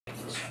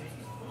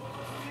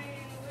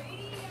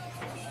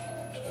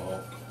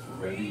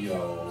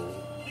Radio.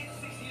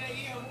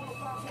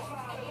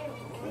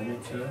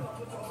 Limited.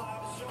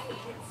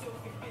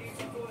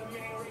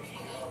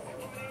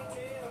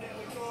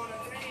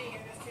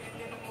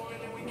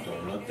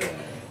 Doing nothing.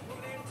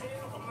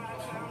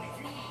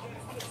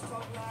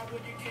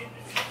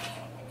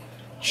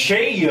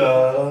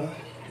 Cheya.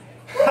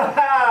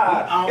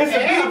 It's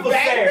a beautiful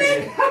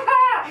Saturday.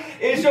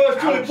 It's yours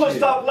truly, Push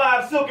Talk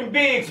Live, Silk and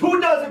biGGz. Who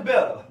does it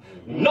better?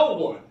 No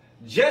one.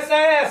 Just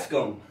ask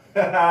them.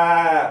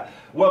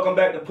 Welcome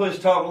back to Push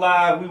Talk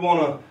Live. We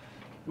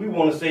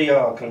wanna say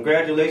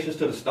congratulations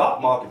to the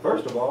stock market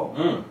first of all.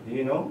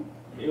 You know,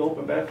 it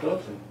opened back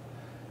up and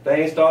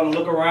things starting to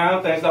look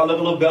around. Things start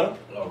looking a little better.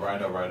 All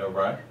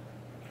right.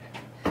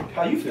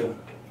 How you feel?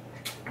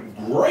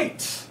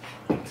 Great.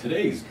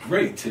 Today's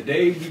great.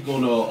 Today we're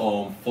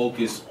gonna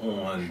focus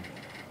on.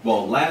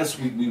 Well, last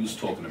week we was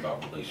talking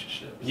about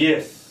relationships.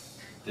 Yes.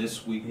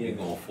 This week we're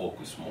gonna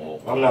focus more.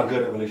 I'm not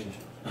good at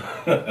relationships.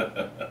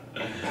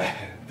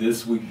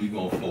 This week we're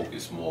gonna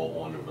focus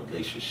more on the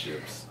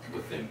relationships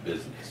within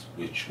business,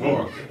 which you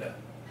are good at.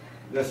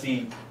 Let's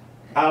see.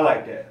 I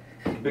like that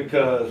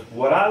because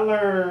what I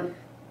learned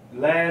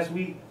last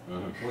week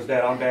was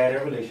that I'm bad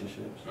at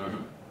relationships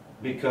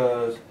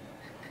because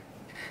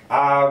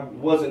I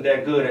wasn't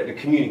that good at the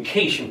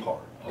communication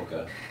part.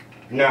 Okay.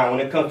 Now, when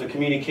it comes to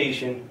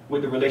communication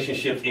with the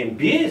relationships in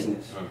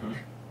business,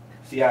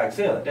 see, I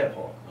excel at that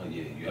part. Oh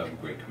yeah, you have a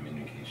great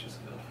communication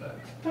skill.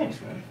 Facts.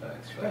 Thanks, man.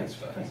 Facts.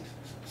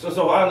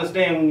 So I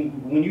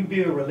understand when you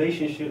build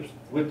relationships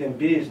within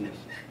business,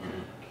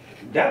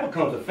 that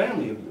becomes a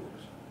family of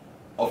yours.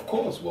 Of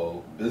course.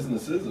 Well,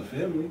 business is a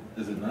family,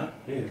 is it not?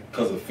 Yeah.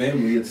 Because a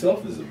family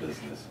itself is a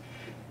business.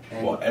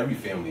 Well, every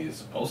family is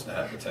supposed to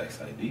have a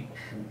tax ID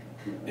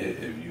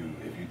if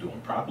you're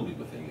doing properly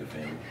within your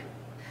family.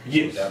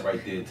 Yes. So that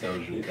right there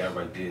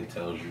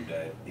tells you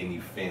that any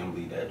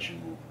family that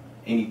you,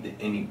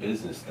 any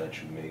business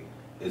that you make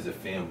is a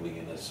family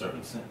in a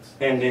certain sense.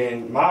 And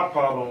then my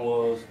problem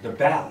was the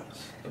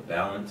balance. The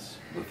balance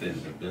within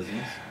the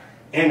business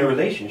and the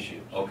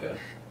relationships. Okay.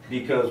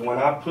 Because when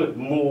I put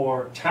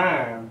more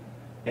time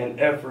and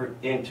effort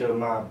into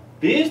my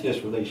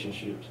business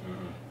relationships,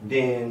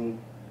 then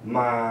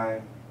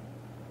my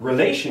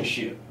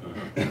relationship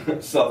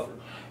suffered.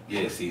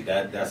 Yeah, see,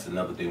 that's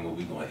another thing where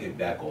we're going to hit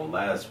back on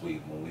last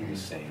week when we were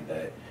saying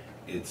that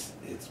it's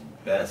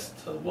best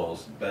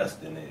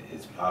and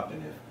it's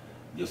popping if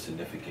your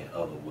significant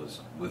other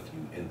was with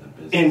you in the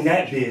business. In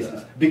that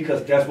business,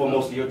 because that's where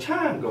most of your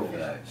time goes.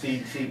 Right.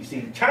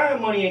 See,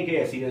 time, money, and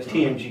gas. See, that's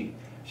TMG.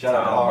 Shout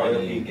out to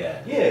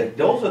RLP. Yeah,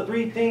 those are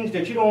three things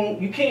that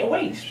you can't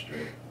waste.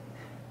 Straight.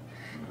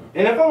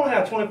 And if I don't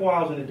have 24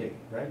 hours in a day,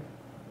 right?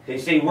 They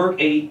say work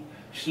 8,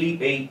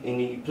 sleep 8, and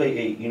then you play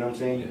 8. You know what I'm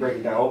saying? You break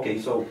it down. Okay,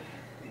 so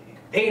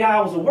 8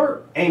 hours of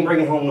work ain't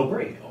bringing home no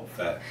bread. Oh,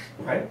 facts.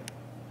 Right?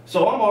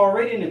 So I'm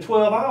already in the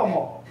 12-hour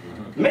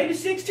mark. Maybe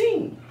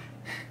 16.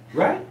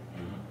 Right?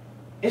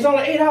 It's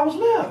only 8 hours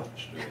left.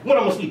 When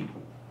I'm gonna sleep.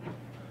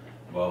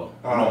 Well,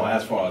 no,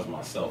 as far as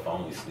myself, I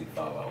only sleep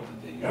 5 hours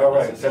a day. All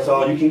right, that's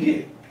all you can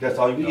get. That's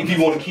all you can get. If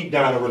you want to keep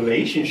down a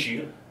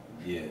relationship.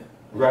 Yeah.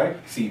 Right?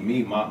 See,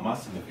 me, my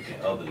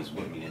significant other is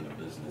with me in the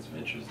business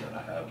ventures that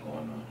I have going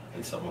on,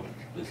 and some of the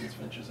business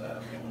ventures I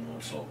have going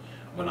on. So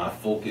when I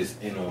focus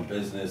in on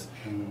business,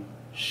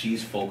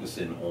 she's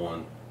focusing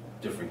on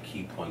different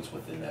key points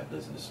within that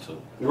business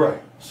too.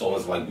 Right. So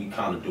it's like we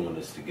kind of doing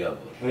this together.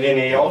 And then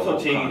they also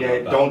tell you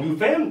that don't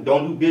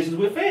do business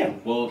with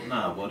family. Well,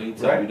 nah. Well, they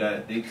tell you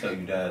that. They tell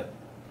you that.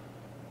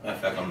 In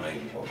fact, I'm not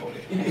even gonna go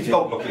there.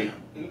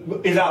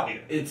 It's out there.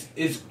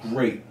 It's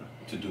great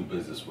to do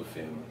business with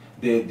family.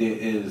 There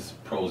is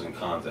pros and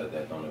cons at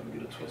that. Don't ever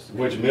get it twisted.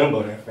 Which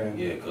member of that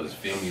family? Yeah, because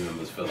family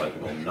members feel like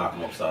you're gonna knock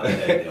them upside the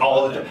head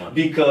all the time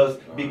because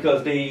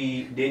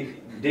they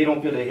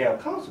don't feel they have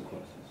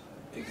consequences.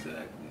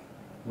 Exactly.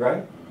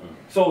 Right.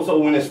 So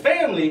when it's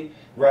family,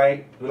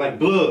 right, like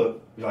blood,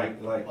 like.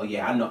 Oh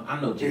yeah, I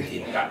know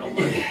JJ don't got no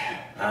money.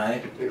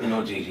 Alright, you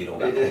know JJ don't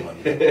got no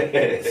money.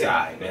 It's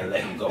alright, man.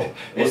 Let him go.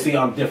 Well, see,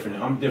 I'm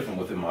different. I'm different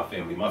within my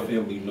family. My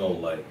family know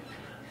like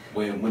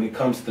when it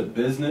comes to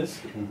business.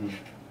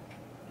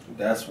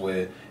 That's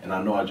where, and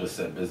I know I just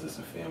said business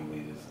and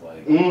family is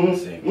like the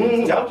same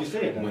thing. That's what you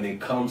said. When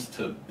it comes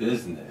to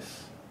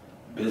business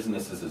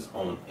is its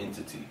own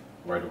entity,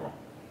 right or wrong?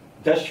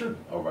 That's true.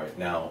 All right.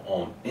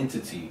 Now,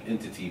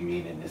 entity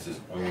meaning it's its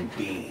own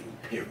being,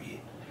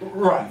 period.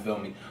 Right. You feel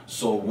me?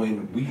 So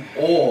when we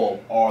all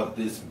are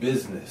this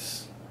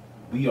business,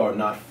 we are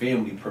not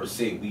family per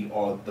se. We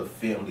are the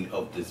family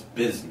of this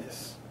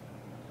business.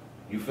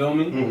 You feel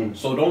me?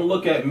 So don't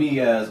look at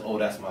me as, oh,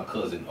 that's my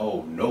cousin.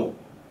 Oh, no.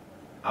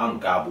 I'm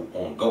gobble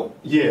on go.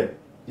 Yeah.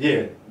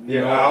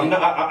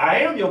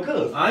 I am your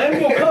cousin. I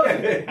am your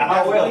cousin.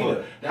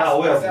 However,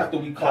 that's after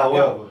we call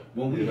out.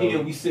 When we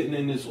here, we sitting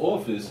in this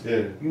office,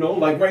 you know,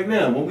 like right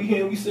now, when we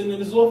here, we sitting in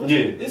this office,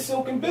 it's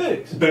Silk and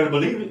biGGz. Better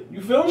believe it.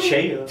 You feel me?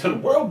 Cheya. To the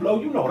world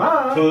blow, you know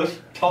that. Push,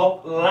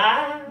 talk,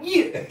 live.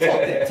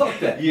 Yeah, talk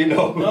that. You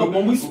know.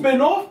 When we spin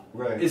off,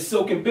 right. it's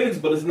Silk and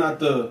biGGz, but it's not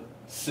the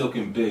Silk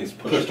and Biggs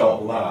Push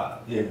Talk Live.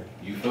 Yeah.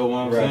 You feel what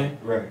I'm saying?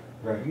 Right.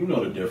 You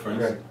know the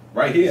difference. Right.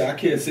 Right here, I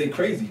can't say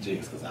crazy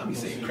jinx because I be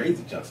saying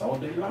crazy jinx all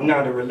day long.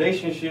 Now, the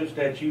relationships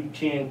that you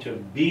tend to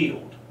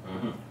build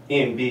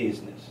in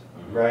business,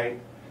 right?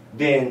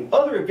 Then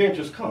other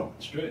adventures come.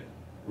 Straight.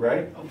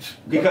 Right?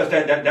 Because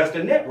that's the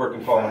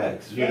networking part of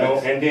it, you know,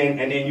 and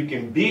then you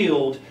can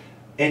build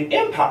an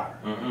empire.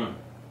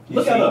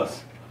 Look at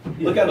us.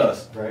 Look at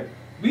us. Right.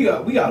 We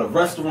got a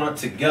restaurant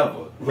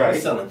together. Right.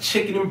 We're selling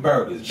chicken and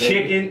burgers. Baby.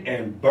 Chicken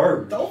and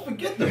burgers. Don't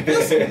forget the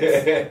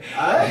biscuits.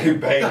 Alright?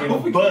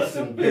 Banging,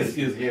 busting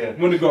biscuits. Yeah.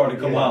 When the garden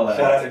come out.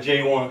 Shout out to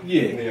J1.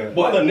 Yeah.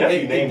 My little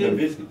nephew named the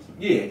biscuits.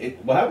 Yeah.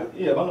 What happened?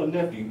 Yeah, my little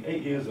nephew,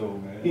 8 years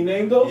old, man. He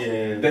named those?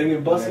 Yeah.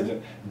 Banging,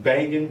 busting?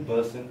 Banging,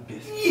 busting,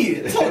 biscuits.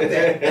 Yeah, talk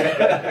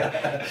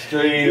that.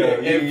 Straight up.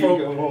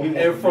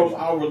 And from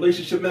our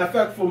relationship, matter of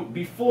fact, from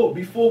before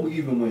we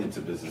even went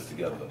into business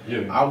together,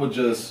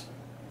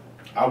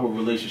 our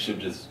relationship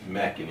just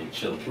macking and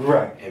chilling,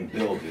 right, and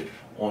build it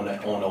on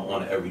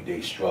an everyday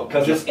struggle.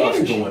 Because it's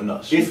energy. Doing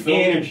us. It's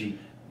energy.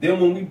 Then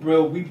when we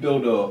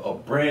build a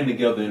brand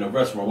together in a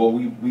restaurant, well,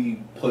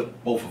 we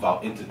put both of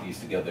our entities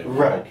together in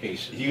one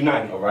location.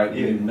 United. All right, we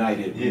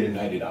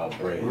united our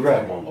brands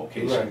in one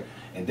location. Right.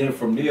 And then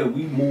from there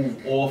we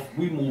move off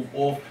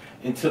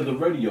into the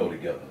radio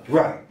together.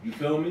 Right. You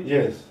feel me?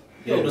 Yes.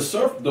 Yo,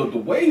 the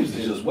waves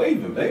is just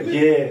waving, baby.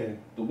 Yeah.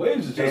 The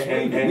waves is just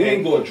waving. We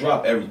ain't gonna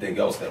drop everything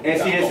else that we got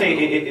going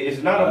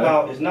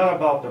on. It's not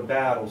about the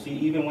battle. See,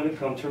 even when it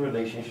comes to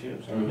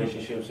relationships and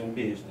relationships in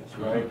business,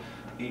 right?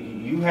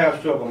 You have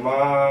struggle.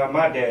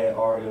 My dad,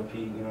 RLP,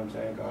 you know what I'm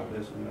saying? God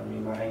bless him. You know what I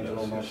mean? My angel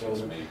on my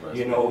shoulder.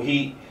 You know,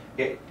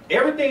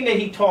 everything that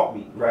he taught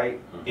me, right,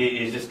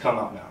 is just come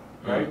out now,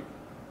 right?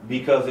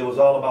 Because it was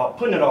all about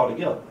putting it all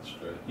together.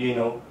 You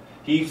know,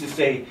 he used to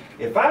say,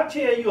 if I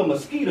tell you a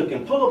mosquito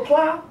can pull a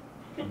plow,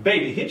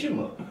 baby, hit him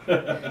up.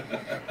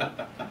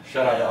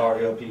 Shout out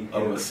to RLP. A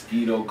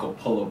mosquito can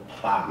pull a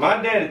plow.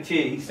 My dad would tell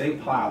you, he say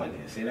plow in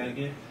there. Say that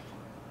again.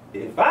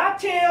 If I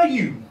tell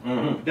you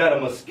that a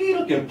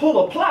mosquito can pull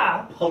a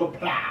plow,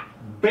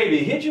 baby,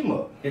 hit him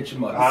up. Hit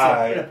him up.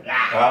 Alright.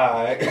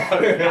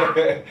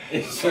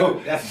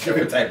 So that's a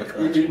different type of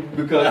country.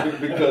 Because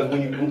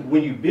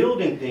when you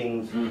building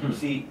things,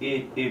 see,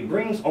 it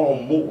brings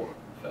on more.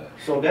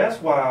 So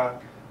that's why,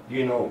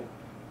 you know,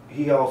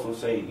 he also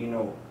say, you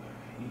know,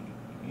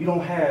 you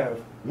don't have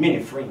many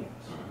friends.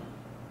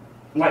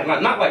 Like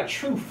not like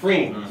true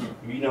friends.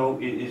 You know,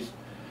 it is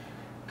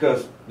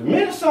because the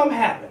minute something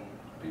happens,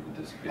 people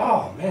disappear.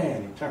 Oh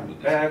man, they turn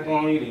back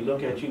on you, they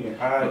look at you in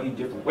eye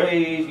different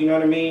ways, you know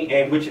what I mean?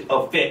 And which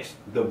affects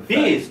the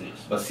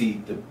business. But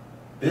see, the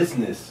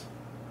business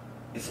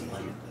is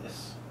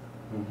limitless.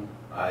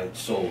 Alright,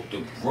 so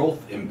the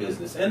growth in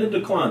business and the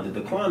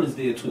decline is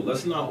there too.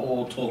 Let's not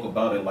all talk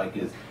about it like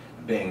it's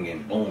bang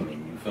and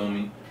booming, you feel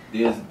me?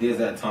 There's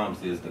at times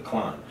there's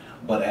decline.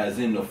 But as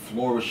in the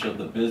flourish of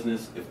the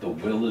business, if the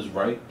will is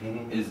right,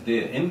 is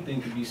there.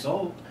 Anything can be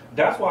solved.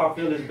 That's why I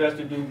feel it's best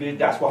to do business.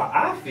 That's why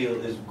I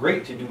feel it's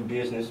great to do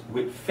business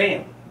with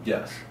family.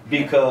 Yes.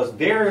 Because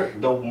they're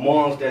the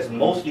ones that's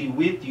mostly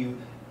with you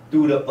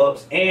through the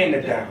ups and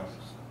the downs.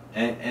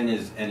 And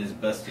it's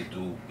best to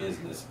do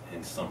business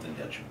in something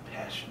that you're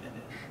passionate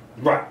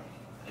in. Right.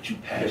 That you're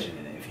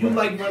passionate in. If you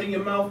like running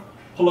your mouth,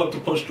 pull up to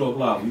Push Talk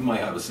Live. We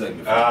might have a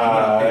segment for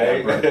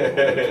you.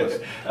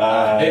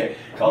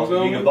 Call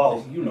me the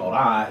boss. You know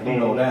that. You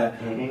know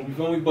that. You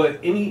feel me? But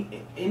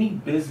any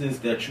business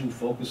that you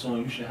focus on,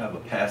 you should have a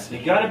passion.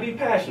 You gotta be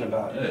passionate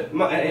about it.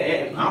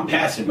 Yeah. I'm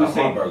passionate about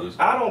my burgers.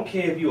 I don't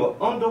care if you're an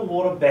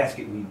underwater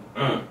basket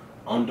weaver.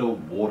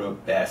 Underwater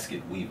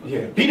basket weaver.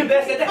 Yeah. Be the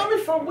best at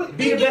that.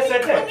 Be the best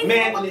at that.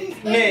 Man,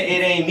 it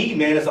ain't me,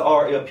 man. It's an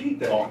RLP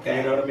thing.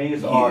 You know what I mean?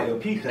 It's an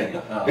RLP thing.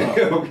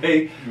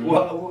 Okay?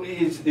 Well,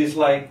 it's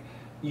like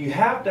you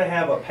have to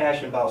have a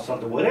passion about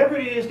something. Whatever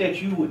it is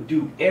that you would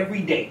do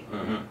every day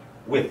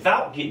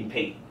without getting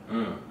paid.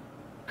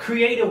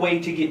 Create a way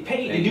to get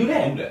paid to do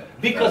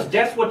that. Because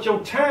that's what your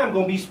time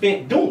going to be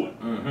spent doing.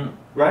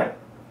 Right?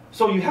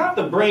 So you have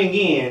to bring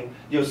in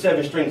your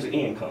 7 strings of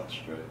income.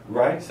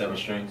 Right? 7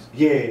 strings?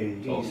 Yeah, you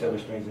need 7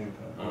 strings of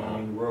income. I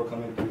mean, the world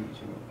coming through.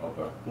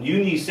 Okay.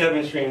 You need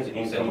 7 strings of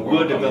income.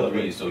 Good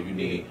development. So you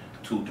need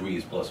 2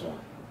 threes plus 1.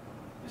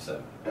 It's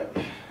 7.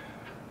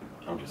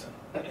 I'm just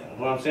saying.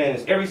 What I'm saying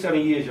is every 7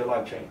 years your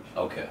life changes.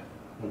 Okay.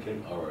 Okay.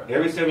 All right.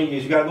 Every 7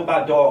 years you gotta go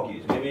by dog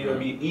years. Maybe it'll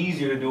be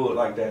easier to do it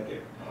like that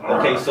there.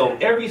 Okay, so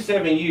every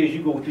 7 years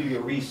you go through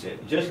your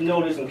reset. Just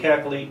notice and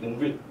calculate and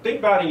think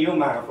about it in your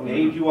mind from the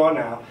age you are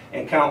now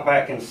and count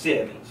back in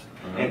 7s.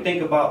 And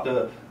think about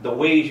the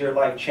ways your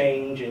life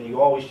change, and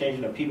you're always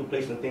changing the people,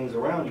 place, and things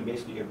around you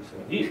basically every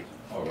 7 years.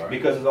 All right.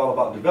 Because it's all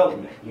about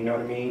development, you know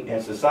what I mean?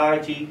 And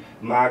society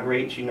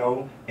migrates, you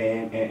know,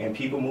 and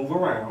people move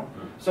around.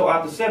 So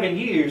after 7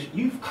 years,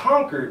 you've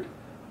conquered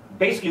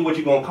basically what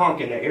you're gonna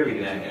conquer in that area.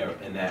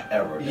 In that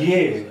era.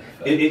 Yeah,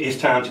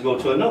 it's time to go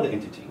to another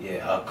entity.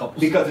 Yeah, a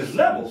couple. Because it's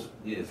levels.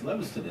 Yeah, it's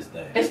levels to this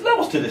thing. It's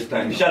levels to this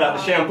thing. Shout out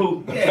to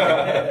Shampoo.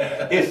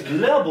 Yeah. It's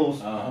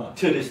levels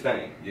to this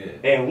thing. Yeah.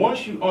 And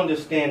once you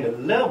understand the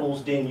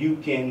levels, then you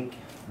can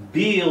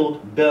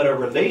build better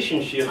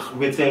relationships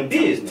within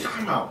business.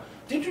 Time out.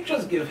 Did you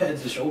just give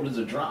Heads and Shoulders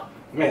a drop?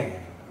 Man.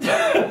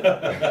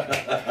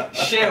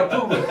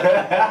 Shampoo.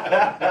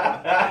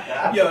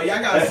 Yo,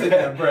 y'all gotta sit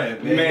that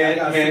bread, man.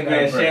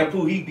 Man,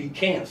 Shampoo, he be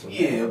canceled.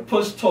 Yeah,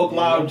 Push Talk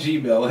Live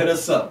Gmail. Hit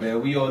us up,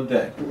 man. We on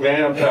deck.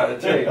 Man, I'm trying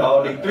to tell you.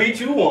 All the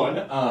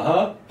 321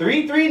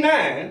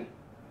 339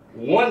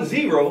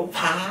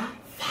 1055.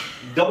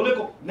 Double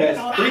nickel. That's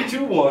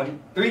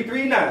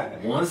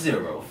 321-339-1055.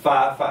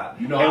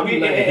 1055. You know,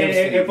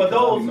 and for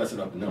those, messing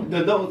up the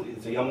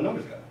numbers. See, I'm a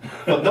numbers guy.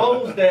 For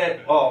those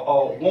that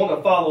want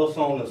to follow us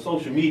on the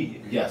social media,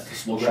 yes, the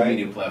social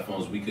media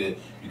platforms, you could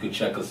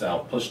check us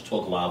out. Push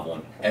Talk Live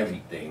on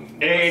everything.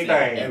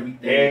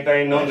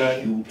 Everything. No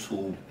nothing.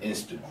 YouTube,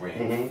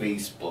 Instagram,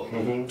 Facebook,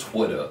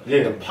 Twitter.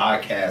 Yeah. The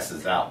podcast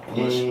is out.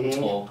 Push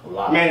Talk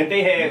Live. Man, if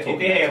they had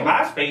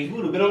MySpace, we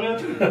would have been on there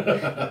too.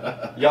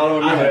 Y'all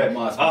don't remember that?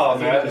 MySpace. Oh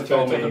man, I just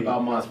told me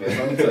about MySpace.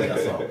 Let me tell you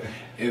something.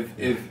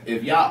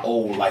 If y'all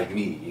old like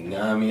me, you know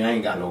what I mean? I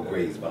ain't got no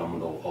grades, but I'm a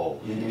little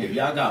old. If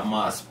y'all had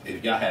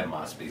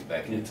MySpace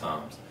back in the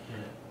times,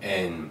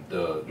 and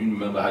you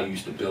remember how you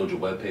used to build your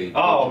webpage?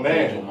 Oh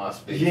man, on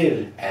MySpace,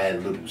 yeah.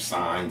 Add little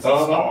signs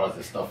and stars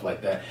and stuff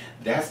like that.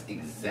 That's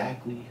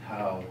exactly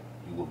how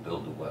you would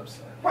build a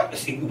website. Right.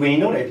 See, we ain't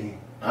know that then.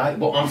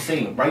 Well, I'm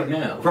saying right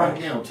now,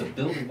 to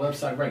build a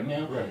website right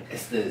now,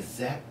 it's the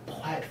exact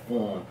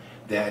platform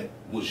that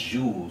was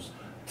used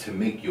to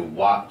make your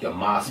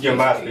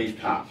MySpace page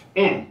pop.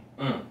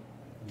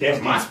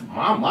 That's my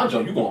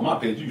job. You go on my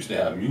page, you used to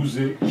have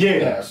music, you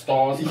have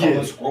stars,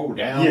 colors, scroll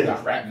down,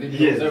 got rap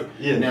videos.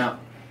 Now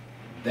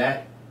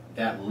that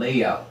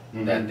layout,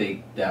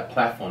 that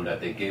platform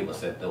that they gave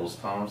us at those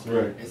times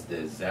is the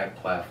exact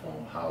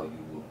platform how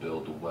you will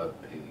build a web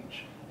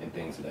page and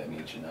things of that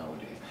nature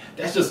nowadays.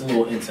 That's just a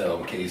little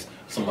intel in case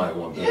somebody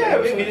wants to build a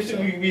website.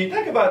 When you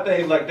think about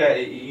things like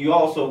that, you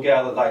also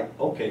gather like,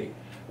 okay,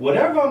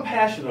 whatever I'm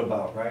passionate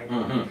about,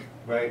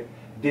 right,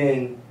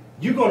 then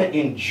you're going to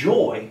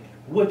enjoy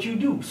what you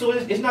do. So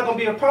it's not going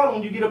to be a problem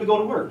when you get up and go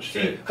to work.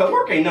 See, because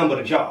work ain't nothing but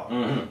a job,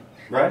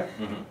 right?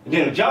 And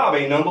then a job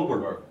ain't nothing but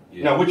work.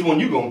 Yeah. Now, which one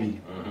you going to be?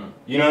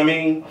 You know what I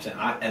mean? I'm saying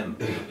I am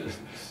the business.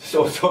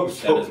 So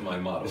that is my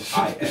motto.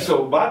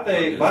 So my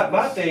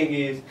thing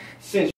is, since